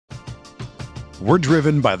We're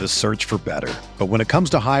driven by the search for better. But when it comes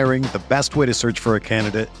to hiring, the best way to search for a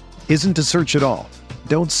candidate isn't to search at all.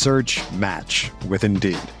 Don't search, match with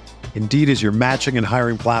Indeed. Indeed is your matching and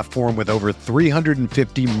hiring platform with over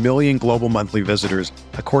 350 million global monthly visitors,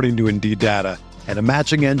 according to Indeed data, and a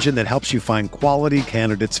matching engine that helps you find quality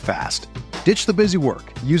candidates fast. Ditch the busy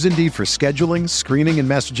work. Use Indeed for scheduling, screening, and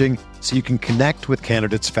messaging so you can connect with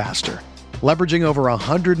candidates faster. Leveraging over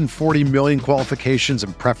 140 million qualifications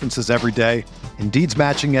and preferences every day, Indeed's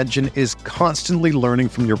matching engine is constantly learning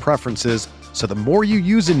from your preferences, so the more you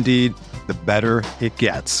use Indeed, the better it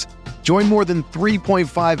gets. Join more than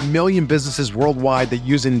 3.5 million businesses worldwide that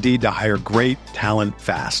use Indeed to hire great talent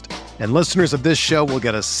fast. And listeners of this show will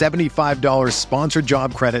get a $75 sponsored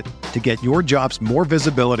job credit to get your jobs more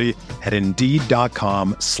visibility at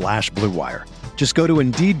Indeed.com/Blue Wire. Just go to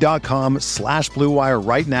Indeed.com/Blue Wire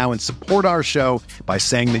right now and support our show by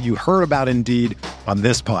saying that you heard about Indeed on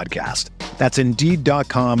this podcast. That's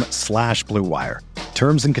Indeed.com/Blue Wire.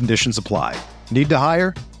 Terms and conditions apply. Need to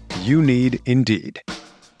hire? You need Indeed.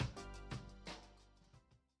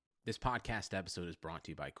 This podcast episode is brought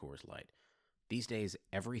to you by Coors Light. These days,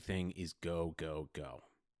 everything is go, go, go.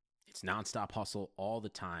 It's nonstop hustle all the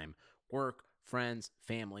time. Work, friends,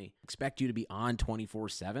 family, expect you to be on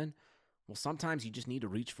 24/7. Well, sometimes you just need to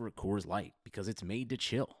reach for a Coors Light because it's made to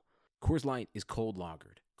chill. Coors Light is cold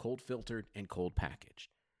lagered, cold filtered, and cold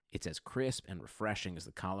packaged. It's as crisp and refreshing as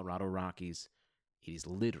the Colorado Rockies. It is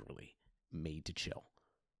literally made to chill.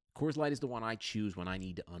 Coors Light is the one I choose when I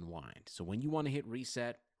need to unwind. So when you want to hit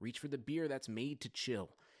reset, reach for the beer that's made to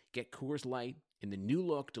chill. Get Coors Light in the new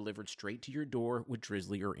look delivered straight to your door with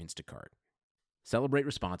Drizzly or Instacart. Celebrate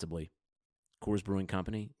responsibly. Coors Brewing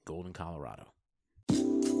Company, Golden, Colorado.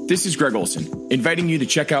 This is Greg Olson, inviting you to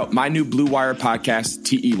check out my new Blue Wire podcast,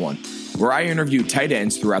 TE1, where I interview tight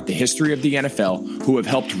ends throughout the history of the NFL who have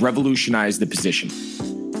helped revolutionize the position.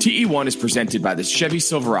 TE1 is presented by the Chevy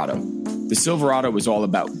Silverado. The Silverado is all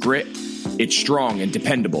about grit. It's strong and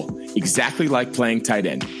dependable, exactly like playing tight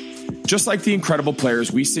end. Just like the incredible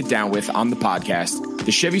players we sit down with on the podcast,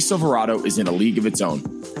 the Chevy Silverado is in a league of its own.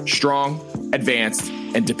 Strong, advanced,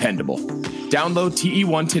 and dependable. Download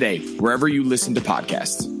TE1 today, wherever you listen to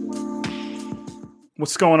podcasts.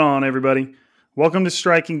 What's going on, everybody? Welcome to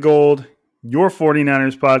Striking Gold, your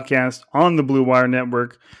 49ers podcast on the Blue Wire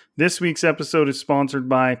Network. This week's episode is sponsored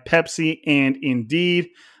by Pepsi and Indeed.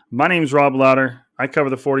 My name is Rob Lauder. I cover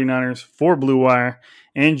the 49ers for Blue Wire.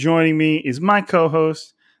 And joining me is my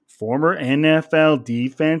co-host, former NFL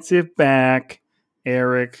defensive back,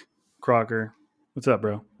 Eric Crocker. What's up,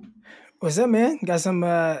 bro? What's up, man? Got some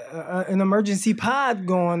an emergency pod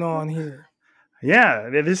going on here. Yeah,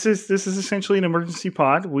 this is essentially an emergency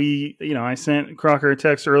pod. I sent Crocker a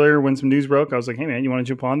text earlier when some news broke. I was like, hey, man, you want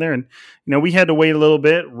to jump on there? And, we had to wait a little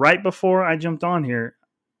bit. Right before I jumped on here,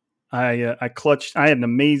 I clutched. I had an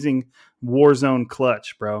amazing Warzone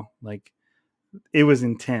clutch, bro. Like, it was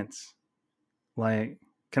intense. Like,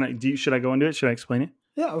 should I go into it? Should I explain it?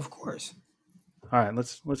 Yeah, of course. All right,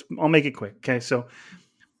 I'll make it quick. Okay, so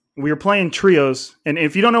we were playing trios, and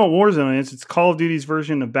if you don't know what Warzone is, it's Call of Duty's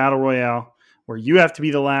version of Battle Royale, where you have to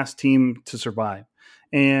be the last team to survive.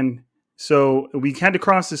 And so we had to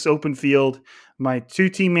cross this open field. My two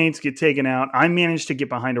teammates get taken out. I managed to get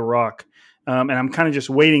behind a rock, and I'm kind of just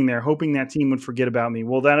waiting there, hoping that team would forget about me.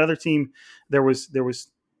 Well, that other team, there was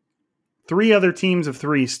three other teams of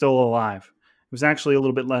three still alive. It was actually a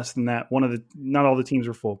little bit less than that. Not all the teams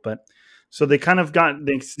were full, but so they kind of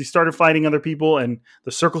they started fighting other people, and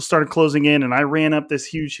the circle started closing in, and I ran up this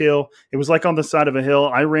huge hill. It was like on the side of a hill.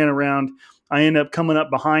 I ran around. I ended up coming up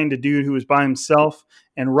behind a dude who was by himself,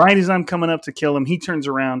 and right as I'm coming up to kill him, he turns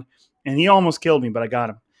around, and he almost killed me, but I got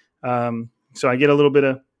him. So I get a little bit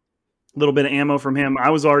of ammo from him. I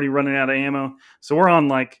was already running out of ammo, so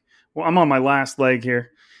I'm on my last leg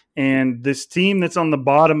here. And this team that's on the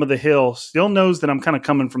bottom of the hill still knows that I'm kind of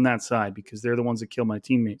coming from that side because they're the ones that kill my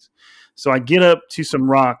teammates. So I get up to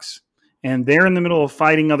some rocks, and they're in the middle of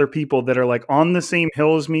fighting other people that are like on the same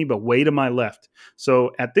hill as me, but way to my left.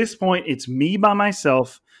 So at this point, it's me by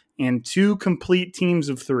myself and two complete teams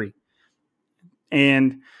of three.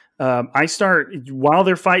 And while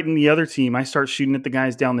they're fighting the other team, I start shooting at the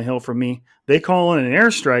guys down the hill from me. They call in an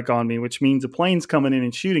airstrike on me, which means a plane's coming in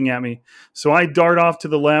and shooting at me. So I dart off to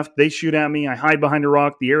the left. They shoot at me. I hide behind a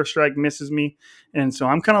rock. The airstrike misses me. And so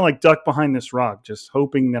I'm kind of like ducked behind this rock, just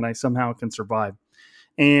hoping that I somehow can survive.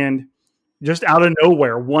 And just out of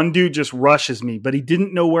nowhere, one dude just rushes me, but he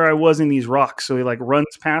didn't know where I was in these rocks. So he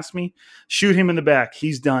runs past me, shoot him in the back.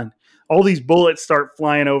 He's done. All these bullets start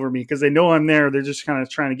flying over me because they know I'm there. They're just kind of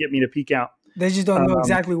trying to get me to peek out. They just don't know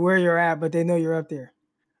exactly where you're at, but they know you're up there.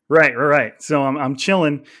 Right. So I'm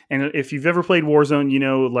chilling, and if you've ever played Warzone, you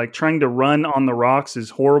know, like trying to run on the rocks is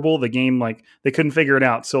horrible. The game, like, they couldn't figure it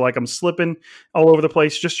out. So like I'm slipping all over the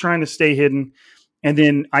place, just trying to stay hidden. And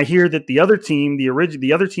then I hear that the other team,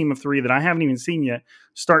 the other team of three that I haven't even seen yet,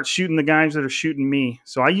 start shooting the guys that are shooting me.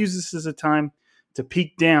 So I use this as a time to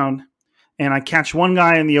peek down, and I catch one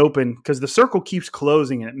guy in the open because the circle keeps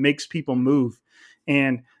closing and it makes people move.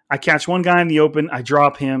 And I catch one guy in the open, I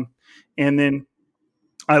drop him, and then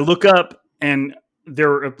I look up, and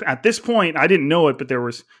there, at this point, I didn't know it, but there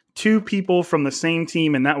was two people from the same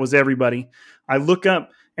team, and that was everybody. I look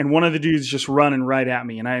up, and one of the dudes just running right at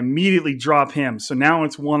me, and I immediately drop him. So now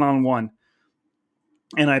it's 1-on-1.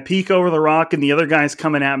 And I peek over the rock, and the other guy's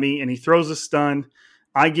coming at me, and he throws a stun.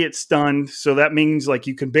 I get stunned, so that means like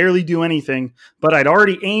you can barely do anything, but I'd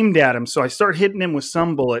already aimed at him, so I start hitting him with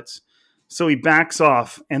some bullets. So he backs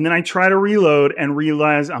off, and then I try to reload and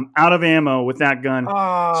realize I'm out of ammo with that gun.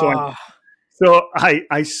 So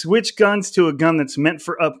I switch guns to a gun that's meant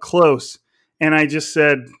for up close, and I just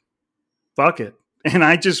said, fuck it. And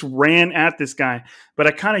I just ran at this guy, but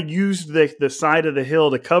I kind of used the side of the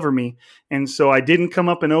hill to cover me. And so I didn't come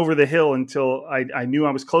up and over the hill until I knew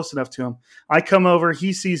I was close enough to him. I come over,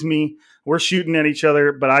 he sees me, we're shooting at each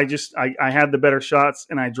other, but I had the better shots,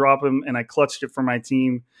 and I drop him, and I clutched it for my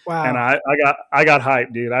team. Wow. And I got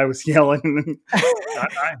hyped, dude. I was yelling.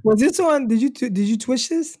 Was this on? Did you Twitch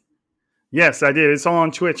this? Yes, I did. It's all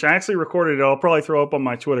on Twitch. I actually recorded it. I'll probably throw up on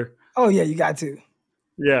my Twitter. Oh yeah, you got to.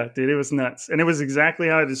 Yeah, dude, it was nuts. And it was exactly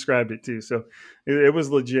how I described it too. So it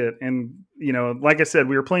was legit. And, you know, like I said,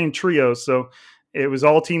 we were playing trios. So it was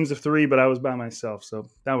all teams of three, but I was by myself. So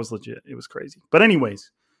that was legit. It was crazy. But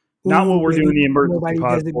anyways, not what we're doing the emergency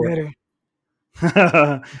pod does it for. better.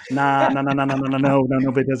 No,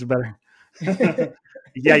 nobody does it better.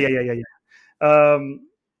 Yeah.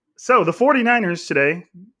 So the 49ers today,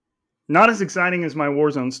 not as exciting as my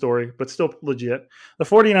Warzone story, but still legit. The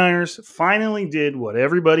 49ers finally did what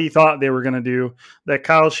everybody thought they were going to do, that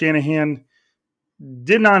Kyle Shanahan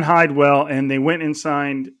did not hide well, and they went and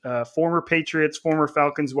signed former Patriots, former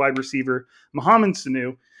Falcons wide receiver Mohamed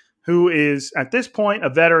Sanu, who is at this point a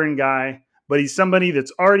veteran guy, but he's somebody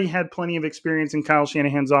that's already had plenty of experience in Kyle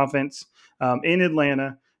Shanahan's offense in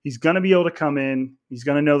Atlanta. He's going to be able to come in. He's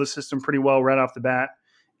going to know the system pretty well right off the bat.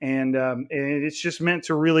 And it's just meant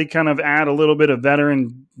to really kind of add a little bit of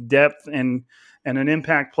veteran depth and an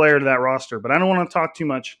impact player to that roster. But I don't want to talk too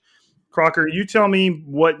much. Crocker, you tell me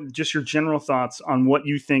just your general thoughts on what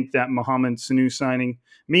you think that Mohamed Sanu signing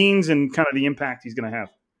means and kind of the impact he's going to have.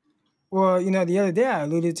 Well, you know, the other day I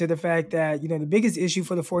alluded to the fact that, you know, the biggest issue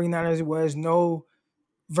for the 49ers was no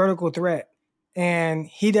vertical threat. And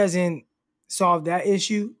he doesn't solve that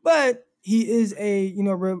issue, but he is a, you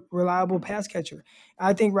know, reliable pass catcher.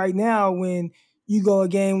 I think right now when you go a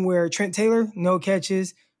game where Trent Taylor, no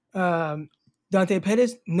catches, Dante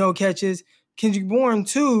Pettis, no catches, Kendrick Bourne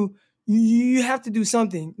too, you have to do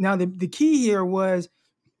something. Now, the key here was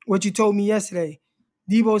what you told me yesterday.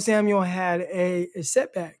 Deebo Samuel had a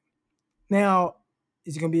setback. Now,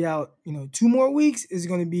 is it going to be out, you know, 2 more weeks? Is it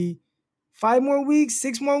going to be 5 more weeks,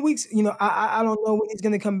 6 more weeks? You know, I don't know when he's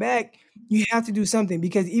going to come back. You have to do something,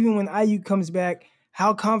 because even when Ayuk comes back,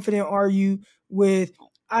 how confident are you with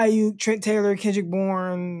Ayuk, Trent Taylor, Kendrick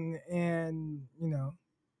Bourne, and, you know,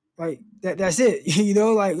 like that's it. You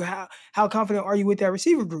know, like how confident are you with that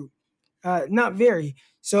receiver group? Not very.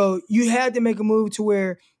 So you had to make a move to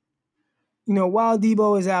where, you know, while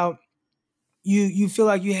Deebo is out, you feel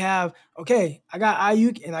like you have, okay, I got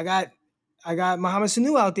Ayuk and I got Mohamed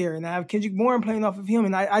Sanu out there, and I have Kendrick Bourne playing off of him.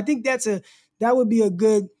 And I think that would be a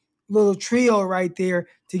good little trio right there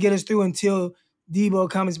to get us through until Deebo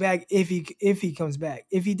comes back, if he comes back.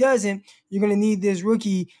 If he doesn't, you're going to need this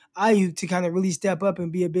rookie Ayuk to kind of really step up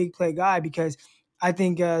and be a big play guy, because I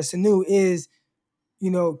think Sanu is,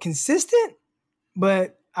 you know, consistent,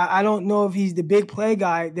 but I don't know if he's the big play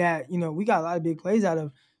guy that, you know, we got a lot of big plays out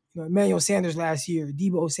of, you know, Emmanuel Sanders last year,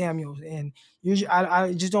 Deebo Samuel, and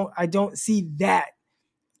I don't see that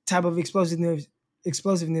type of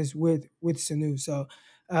explosiveness with Sanu. So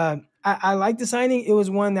I like the signing. It was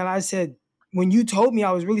one that I said, when you told me,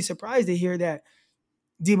 I was really surprised to hear that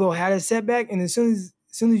Deebo had a setback, and as soon as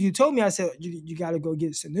you told me, I said you got to go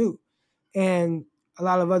get Sanu, and a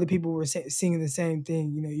lot of other people were singing the same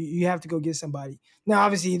thing. You know, you have to go get somebody. Now,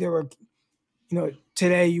 obviously, there were, you know,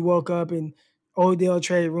 today you woke up and Odell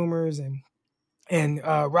trade rumors and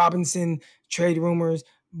Robinson trade rumors,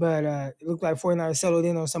 but it looked like 49ers settled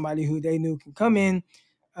in on somebody who they knew can come in,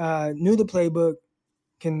 knew the playbook,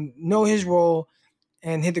 can know his role,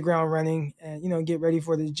 and hit the ground running and, you know, get ready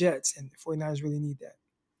for the Jets. And the 49ers really need that.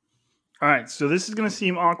 All right, so this is going to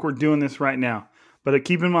seem awkward doing this right now, but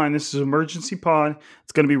keep in mind this is an emergency pod.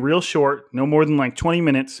 It's going to be real short, no more than like 20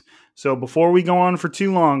 minutes. So before we go on for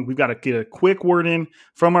too long, we've got to get a quick word in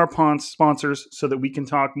from our sponsors so that we can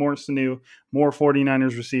talk more Sanu, more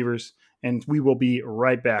 49ers receivers, and we will be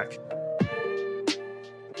right back.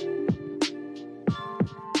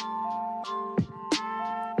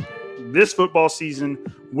 This football season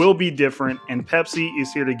will be different, and Pepsi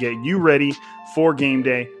is here to get you ready for game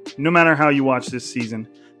day, no matter how you watch this season.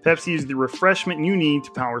 Pepsi is the refreshment you need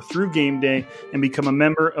to power through game day and become a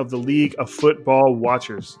member of the League of Football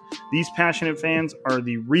Watchers. These passionate fans are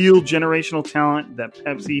the real generational talent that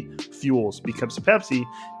Pepsi fuels, because Pepsi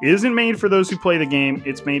isn't made for those who play the game,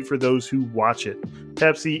 it's made for those who watch it.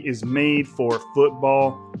 Pepsi is made for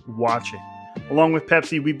football watching. Along with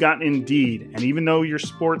Pepsi, we've got Indeed, and even though your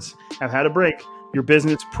sports have had a break, your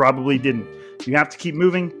business probably didn't. You have to keep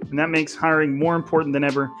moving, and that makes hiring more important than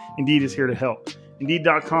ever. Indeed is here to help.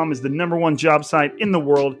 Indeed.com is the #1 job site in the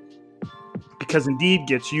world because Indeed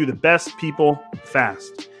gets you the best people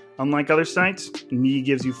fast. Unlike other sites, Indeed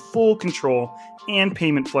gives you full control and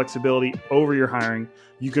payment flexibility over your hiring.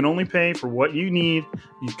 You can only pay for what you need.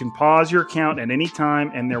 You can pause your account at any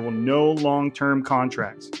time, and there will no long-term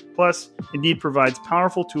contracts. Plus, Indeed provides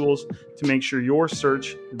powerful tools to make sure your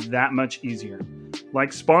search that much easier.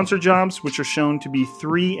 Like sponsor jobs, which are shown to be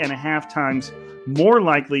 3.5 times more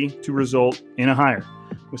likely to result in a hire.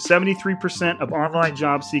 With 73% of online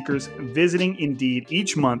job seekers visiting Indeed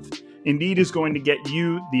each month, Indeed is going to get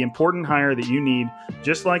you the important hire that you need,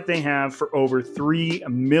 just like they have for over 3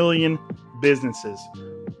 million businesses.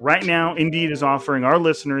 Right now, Indeed is offering our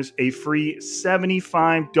listeners a free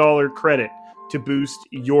 $75 credit to boost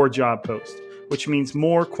your job post, which means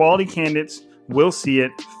more quality candidates will see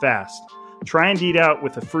it fast. Try Indeed out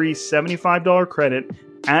with a free $75 credit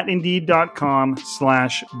at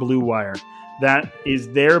Indeed.com/Blue Wire. That is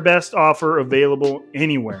their best offer available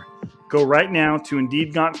anywhere. Go right now to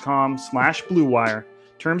Indeed.com/Blue Wire.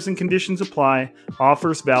 Terms and conditions apply.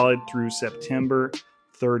 Offers valid through September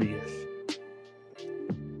 30th.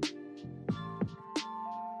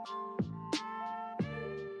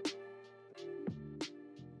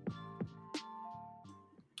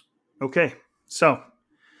 Okay, so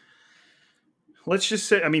let's just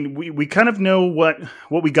say, I mean, we kind of know what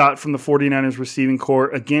we got from the 49ers receiving corps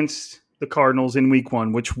against the Cardinals in week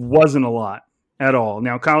 1, which wasn't a lot at all.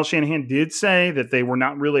 Now, Kyle Shanahan did say that they were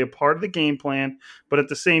not really a part of the game plan, but at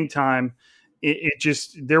the same time, it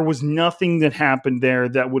just, there was nothing that happened there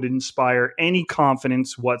that would inspire any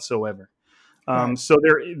confidence whatsoever. Right. So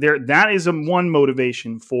that is one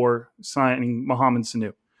motivation for signing Mohamed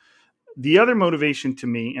Sanu. The other motivation to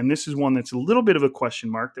me, and this is one that's a little bit of a question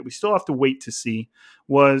mark that we still have to wait to see,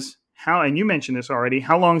 was how, and you mentioned this already,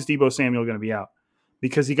 how long is Deebo Samuel going to be out?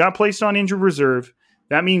 Because he got placed on injured reserve.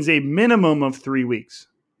 That means a minimum of 3 weeks.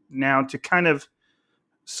 Now, to kind of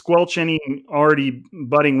squelch any already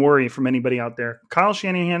budding worry from anybody out there, Kyle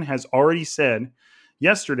Shanahan has already said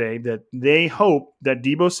yesterday that they hope that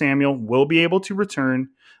Deebo Samuel will be able to return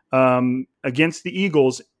against the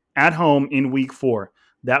Eagles at home in week 4.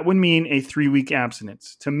 That would mean a 3-week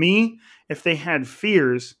abstinence. To me, if they had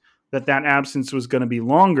fears that absence was going to be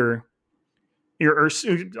longer, or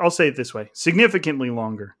I'll say it this way, significantly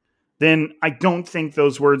longer, then I don't think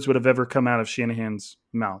those words would have ever come out of Shanahan's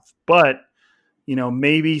mouth. But, you know,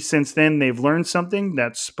 maybe since then they've learned something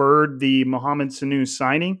that spurred the Mohamed Sanu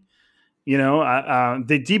signing. You know,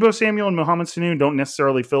 the Deebo Samuel and Mohamed Sanu don't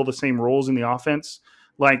necessarily fill the same roles in the offense.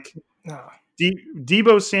 Like, no.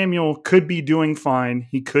 Deebo Samuel could be doing fine.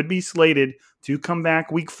 He could be slated to come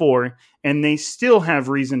back week 4, and they still have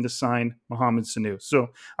reason to sign Mohamed Sanu. So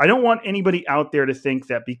I don't want anybody out there to think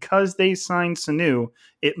that because they signed Sanu,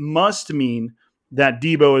 it must mean that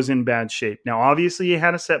Deebo is in bad shape. Now, obviously, he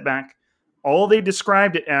had a setback. All they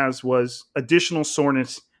described it as was additional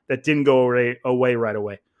soreness that didn't go away right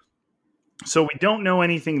away. So we don't know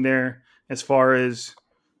anything there as far as,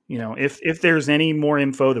 you know, if there's any more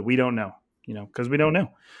info that we don't know. You know, because we don't know.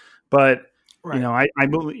 But, right. You know, I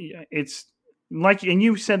believe it's like, and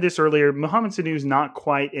you said this earlier, Mohamed Sanu is not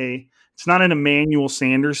quite it's not an Emmanuel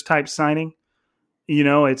Sanders type signing. You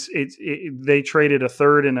know, they traded a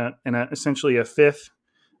third and essentially a fifth.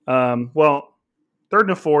 Third and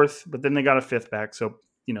a fourth, but then they got a fifth back. So,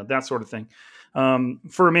 you know, that sort of thing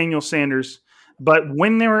for Emmanuel Sanders. But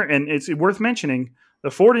when they were, and it's worth mentioning, the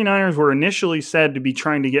 49ers were initially said to be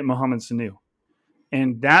trying to get Mohamed Sanu.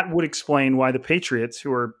 And that would explain why the Patriots,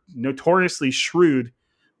 who are notoriously shrewd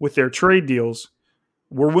with their trade deals,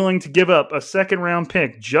 were willing to give up a second-round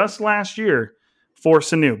pick just last year for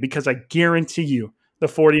Sanu. Because I guarantee you the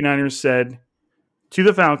 49ers said, to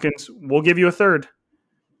the Falcons. We'll give you a third.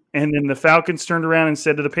 And then the Falcons turned around and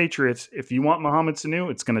said to the Patriots, if you want Mohamed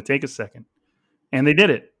Sanu, it's going to take a second. And they did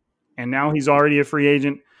it. And now he's already a free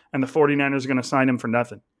agent, and the 49ers are going to sign him for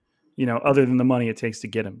nothing, other than the money it takes to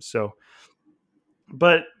get him. So,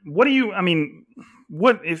 but what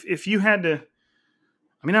if you had to,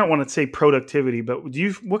 I don't want to say productivity, but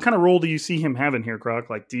what kind of role do you see him having here, Croc?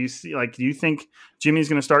 Do you think Jimmy's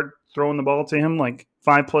going to start throwing the ball to him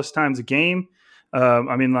 5+ times a game?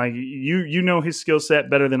 You know his skill set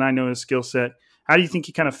better than I know his skill set. How do you think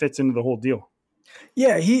he kind of fits into the whole deal?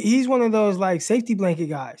 Yeah, he's one of those safety blanket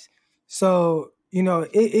guys. So,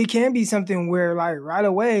 it can be something where right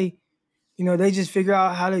away, they just figure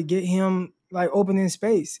out how to get him open in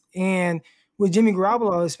space. And with Jimmy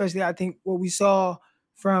Garoppolo, especially, I think what we saw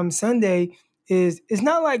from Sunday is it's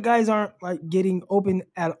not like guys aren't getting open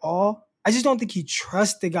at all. I just don't think he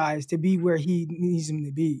trusts the guys to be where he needs them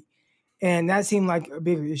to be. And that seemed like a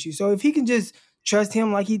bigger issue. So if he can just trust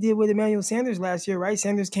him like he did with Emmanuel Sanders last year, right?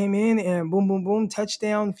 Sanders came in and boom, boom, boom,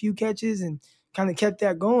 touchdown, few catches, and kind of kept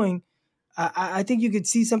that going. I think you could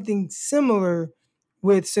see something similar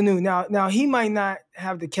with Sanu. Now he might not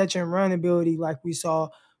have the catch and run ability like we saw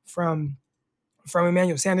from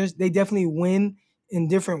Emmanuel Sanders. They definitely win in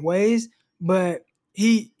different ways, but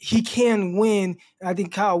he can win. I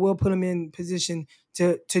think Kyle will put him in position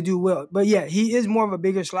to do well. But yeah, he is more of a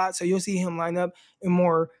bigger slot, so you'll see him line up in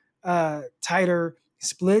more tighter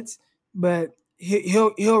splits. But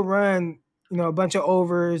he'll run, a bunch of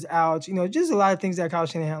overs, outs, just a lot of things that Kyle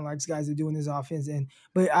Shanahan likes guys to do in his offense.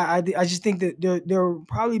 But I just think that there will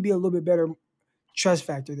probably be a little bit better trust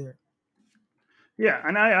factor there. Yeah,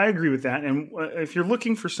 and I agree with that. And if you're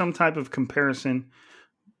looking for some type of comparison,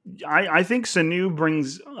 I think Sanu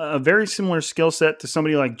brings a very similar skill set to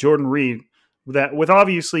somebody like Jordan Reed, that with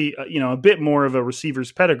obviously a bit more of a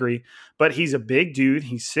receiver's pedigree, but he's a big dude.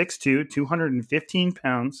 He's 6'2", 215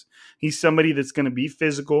 pounds. He's somebody that's going to be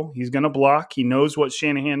physical. He's going to block. He knows what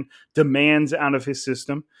Shanahan demands out of his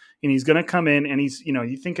system, and he's going to come in and he's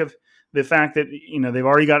you think of the fact that they've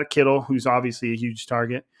already got a Kittle, who's obviously a huge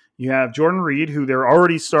target. You have Jordan Reed, who they're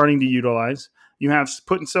already starting to utilize. You have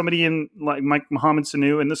putting somebody in like Mohamed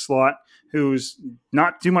Sanu in the slot, who's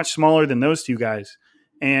not too much smaller than those two guys.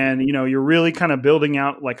 And, you're really kind of building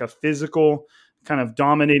out a physical kind of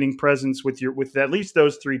dominating presence with at least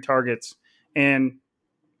those three targets. And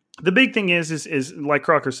the big thing is like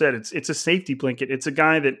Crocker said, it's a safety blanket. It's a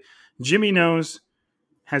guy that Jimmy knows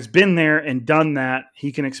has been there and done that.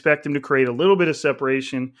 He can expect him to create a little bit of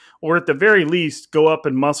separation, or at the very least go up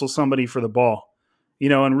and muscle somebody for the ball,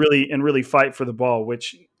 and really fight for the ball,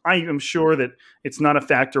 which I am sure that it's not a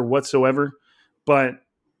factor whatsoever. But,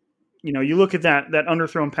 you look at that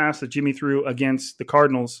underthrown pass that Jimmy threw against the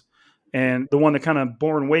Cardinals, and the one that kind of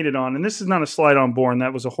Bourne waited on, and this is not a slide on Bourne.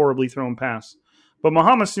 That was a horribly thrown pass. But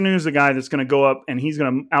Mohamed Sanu is the guy that's going to go up and he's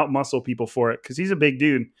going to out-muscle people for it because he's a big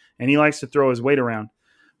dude and he likes to throw his weight around.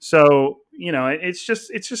 So, it's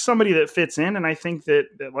just somebody that fits in, and I think that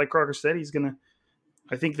like Crocker said,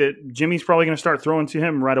 I think that Jimmy's probably going to start throwing to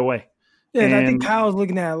him right away. Yeah, and I think Kyle's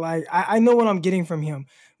looking at it I know what I'm getting from him.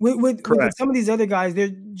 With some of these other guys,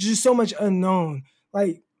 there's just so much unknown.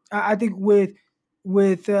 I think with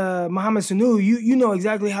Mohamed Sanu, you know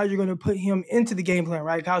exactly how you're going to put him into the game plan,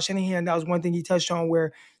 right? Kyle Shanahan, that was one thing he touched on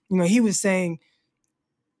where, he was saying,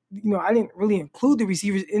 I didn't really include the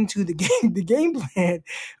receivers into the game plan.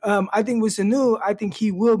 I think with Sanu, I think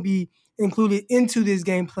he will be included into this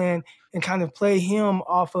game plan and kind of play him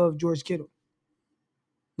off of George Kittle.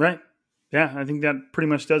 Right. Yeah, I think that pretty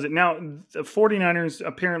much does it. Now, the 49ers,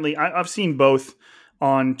 apparently, I've seen both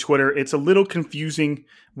on Twitter. It's a little confusing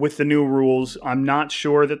with the new rules. I'm not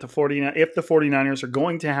sure that if the 49ers are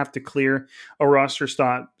going to have to clear a roster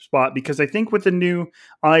spot, because I think with the new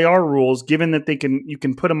IR rules, given that you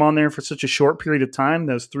can put them on there for such a short period of time,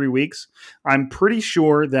 those 3 weeks, I'm pretty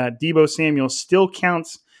sure that Deebo Samuel still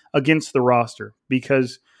counts against the roster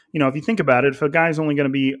because if you think about it, if a guy's only going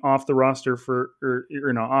to be off the roster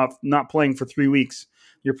off not playing for 3 weeks,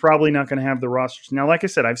 you're probably not going to have the rosters. Now, like I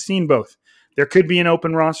said, I've seen both. There could be an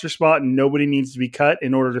open roster spot and nobody needs to be cut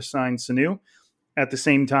in order to sign Sanu at the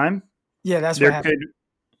same time. Yeah, that's what happened.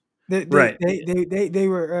 They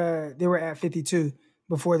were at 52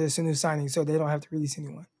 before the Sanu signing, so they don't have to release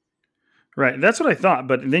anyone. Right, that's what I thought.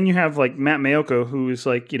 But then you have Matt Mayoko, who is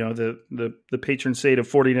the patron saint of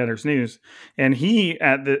 49ers news, and he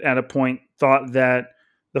at a point thought that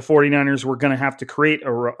the 49ers were going to have to create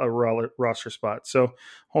a roster spot. So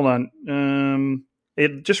hold on,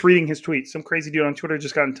 just reading his tweet. Some crazy dude on Twitter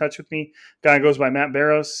just got in touch with me. Guy goes by Matt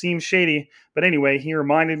Barrows. Seems shady. But anyway, he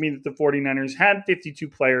reminded me that the 49ers had 52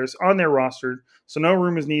 players on their roster, so no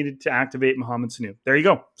room is needed to activate Mohamed Sanu. There you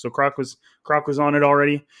go. So Croc was on it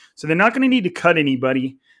already. So they're not going to need to cut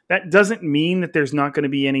anybody. That doesn't mean that there's not going to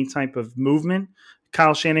be any type of movement.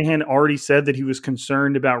 Kyle Shanahan already said that he was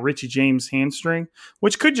concerned about Richie James' hamstring,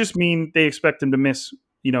 which could just mean they expect him to miss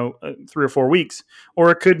 3 or 4 weeks,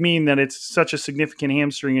 or it could mean that it's such a significant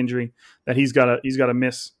hamstring injury that he's got to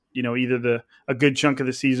miss, either a good chunk of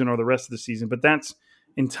the season or the rest of the season. But that's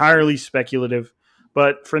entirely speculative.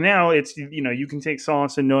 But for now, it's, you can take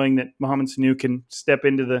solace in knowing that Mohamed Sanu can step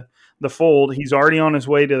into the fold. He's already on his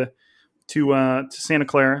way to Santa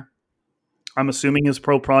Clara. I'm assuming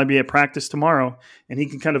he'll probably be at practice tomorrow, and he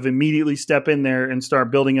can kind of immediately step in there and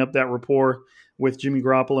start building up that rapport with Jimmy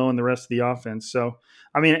Garoppolo and the rest of the offense. So,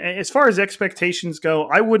 I mean, as far as expectations go,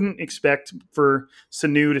 I wouldn't expect for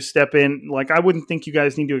Sanu to step in. Like, I wouldn't think you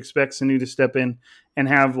guys need to expect Sanu to step in and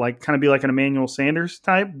have kind of be like an Emmanuel Sanders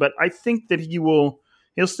type, but I think that he'll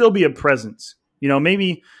still be a presence.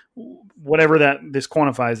 Maybe whatever that this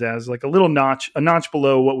quantifies as, like a notch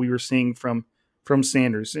below what we were seeing from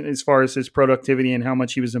Sanders as far as his productivity and how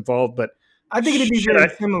much he was involved. But I think it'd be very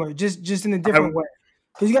similar, just in a different way.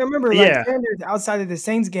 Because you got to remember, Sanders outside of the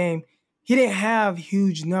Saints game, he didn't have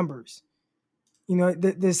huge numbers.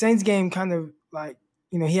 The Saints game kind of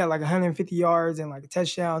he had 150 yards and a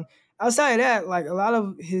touchdown. Outside of that, a lot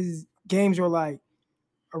of his games were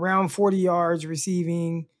around 40 yards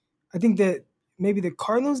receiving. I think that maybe the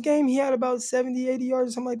Cardinals game, he had about 70, 80 yards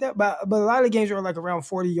or something like that. But a lot of the games were around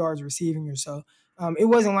 40 yards receiving or so. It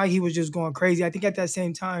wasn't like he was just going crazy. I think at that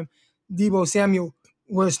same time, Deebo Samuel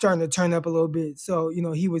was starting to turn up a little bit. So,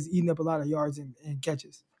 he was eating up a lot of yards and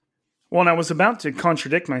catches. Well, and I was about to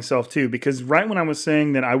contradict myself too, because right when I was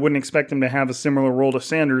saying that I wouldn't expect him to have a similar role to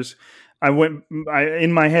Sanders,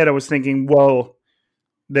 in my head I was thinking, well,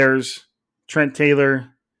 there's Trent Taylor,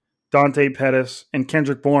 Dante Pettis, and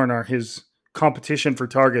Kendrick Bourne are his competition for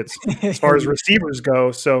targets as far as receivers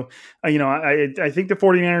go. So, I think the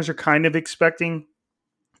 49ers are kind of expecting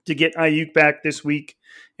to get Ayuk back this week.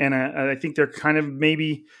 And I think they're kind of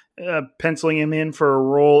maybe penciling him in for a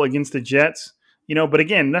role against the Jets. But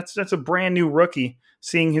again, that's a brand new rookie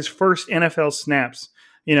seeing his first NFL snaps.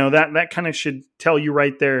 That kind of should tell you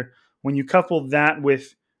right there, when you couple that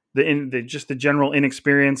with just the general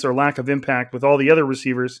inexperience or lack of impact with all the other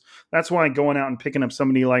receivers. That's why going out and picking up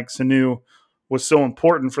somebody like Sanu was so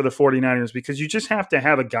important for the 49ers, because you just have to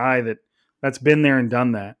have a guy that's been there and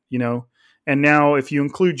done that, And now if you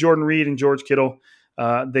include Jordan Reed and George Kittle,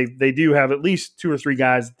 they do have at least 2 or 3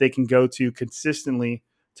 guys that they can go to consistently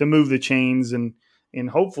to move the chains and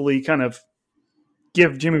hopefully kind of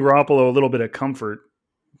give Jimmy Garoppolo a little bit of comfort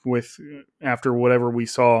after whatever we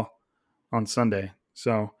saw on Sunday.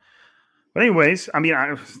 So, but anyways, I mean,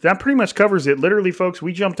 that pretty much covers it. Literally, folks,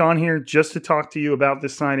 we jumped on here just to talk to you about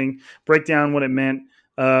this signing, break down what it meant.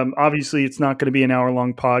 Obviously, it's not going to be an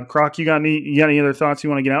hour-long pod. Croc, you got any other thoughts you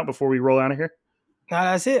want to get out before we roll out of here? No,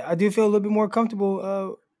 that's it. I do feel a little bit more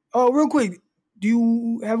comfortable. Real quick,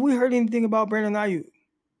 have we heard anything about Brandon Ayuk?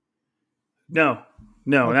 No.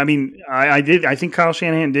 I mean, I did. I think Kyle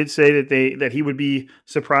Shanahan did say that he would be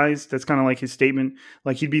surprised. That's kind of like his statement.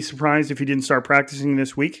 He'd be surprised if he didn't start practicing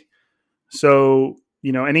this week. So,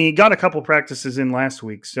 and he got a couple practices in last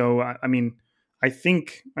week. So, I mean, I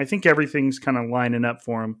think everything's kind of lining up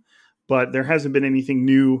for him, but there hasn't been anything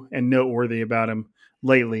new and noteworthy about him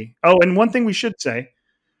lately. Oh, and one thing we should say,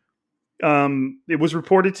 it was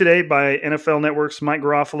reported today by NFL Network's Mike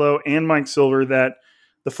Garofalo and Mike Silver that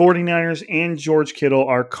the 49ers and George Kittle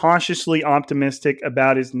are cautiously optimistic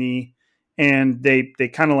about his knee, and they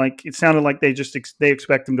kind of it sounded like they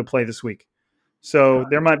expect him to play this week. So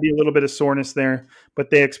there might be a little bit of soreness there, but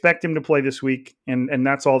they expect him to play this week, and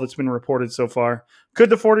that's all that's been reported so far. Could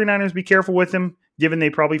the 49ers be careful with him, given they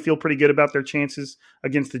probably feel pretty good about their chances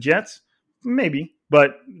against the Jets? Maybe,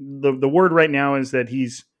 but the word right now is that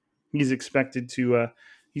he's expected to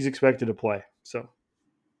play. So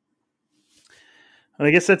I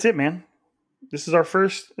guess that's it, man. This is our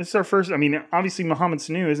first. I mean, obviously Mohamed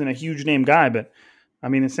Sanu isn't a huge name guy, but I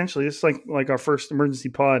mean, essentially this is like our first emergency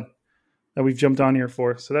pod that we've jumped on here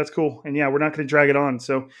for. So that's cool. And yeah, we're not going to drag it on.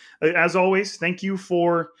 So as always, thank you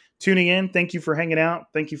for tuning in. Thank you for hanging out.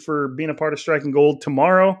 Thank you for being a part of Striking Gold.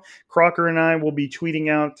 Tomorrow, Crocker and I will be tweeting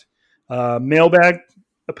out mailbag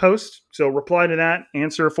a post. So reply to that,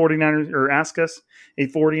 answer a 49ers or ask us a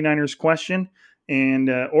 49ers question. And,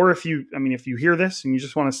 or if you hear this and you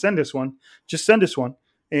just want to send us one, just send us one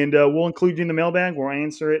and we'll include you in the mailbag. We'll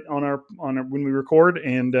answer it on our when we record,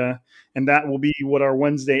 and that will be what our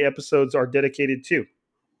Wednesday episodes are dedicated to.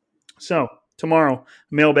 So tomorrow,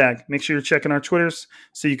 mailbag. Make sure you're checking our Twitters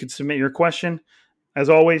so you can submit your question. As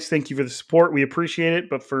always, thank you for the support. We appreciate it.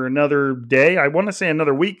 But for another day, I want to say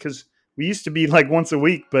another week, because we used to be like once a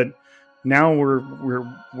week, but now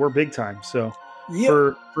we're big time. So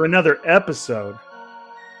for another episode,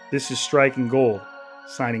 this is Striking Gold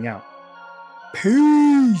signing out.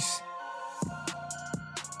 Peace.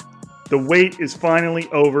 The wait is finally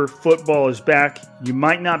over. Football is back. You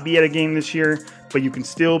might not be at a game this year, but you can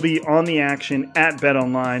still be on the action at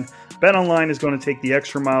BetOnline. BetOnline is going to take the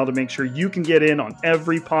extra mile to make sure you can get in on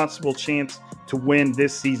every possible chance to win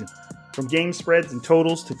this season. From game spreads and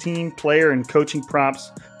totals to team, player, and coaching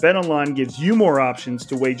props, BetOnline gives you more options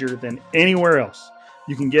to wager than anywhere else.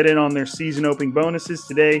 You can get in on their season opening bonuses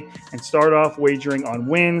today and start off wagering on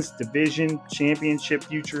wins, division, championship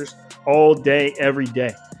futures all day, every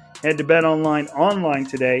day. Head to BetOnline online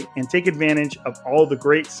today and take advantage of all the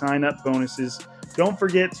great sign-up bonuses. Don't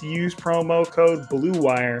forget to use promo code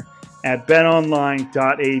BLUEWIRE at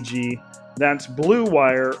betonline.ag. That's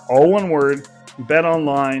BLUEWIRE, all one word.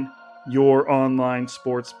 BetOnline, your online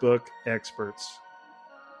sportsbook experts.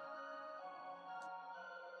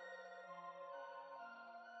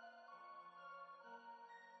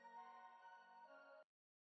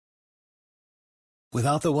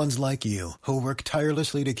 Without the ones like you, who work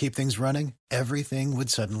tirelessly to keep things running, everything would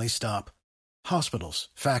suddenly stop. Hospitals,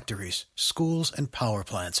 factories, schools, and power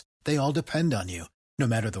plants, they all depend on you. No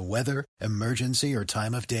matter the weather, emergency, or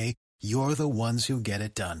time of day, you're the ones who get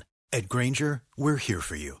it done. At Grainger, we're here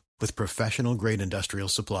for you with professional-grade industrial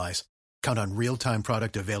supplies. Count on real-time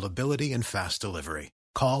product availability and fast delivery.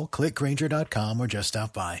 Call, click Grainger.com, or just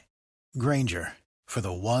stop by. Grainger, for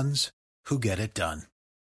the ones who get it done.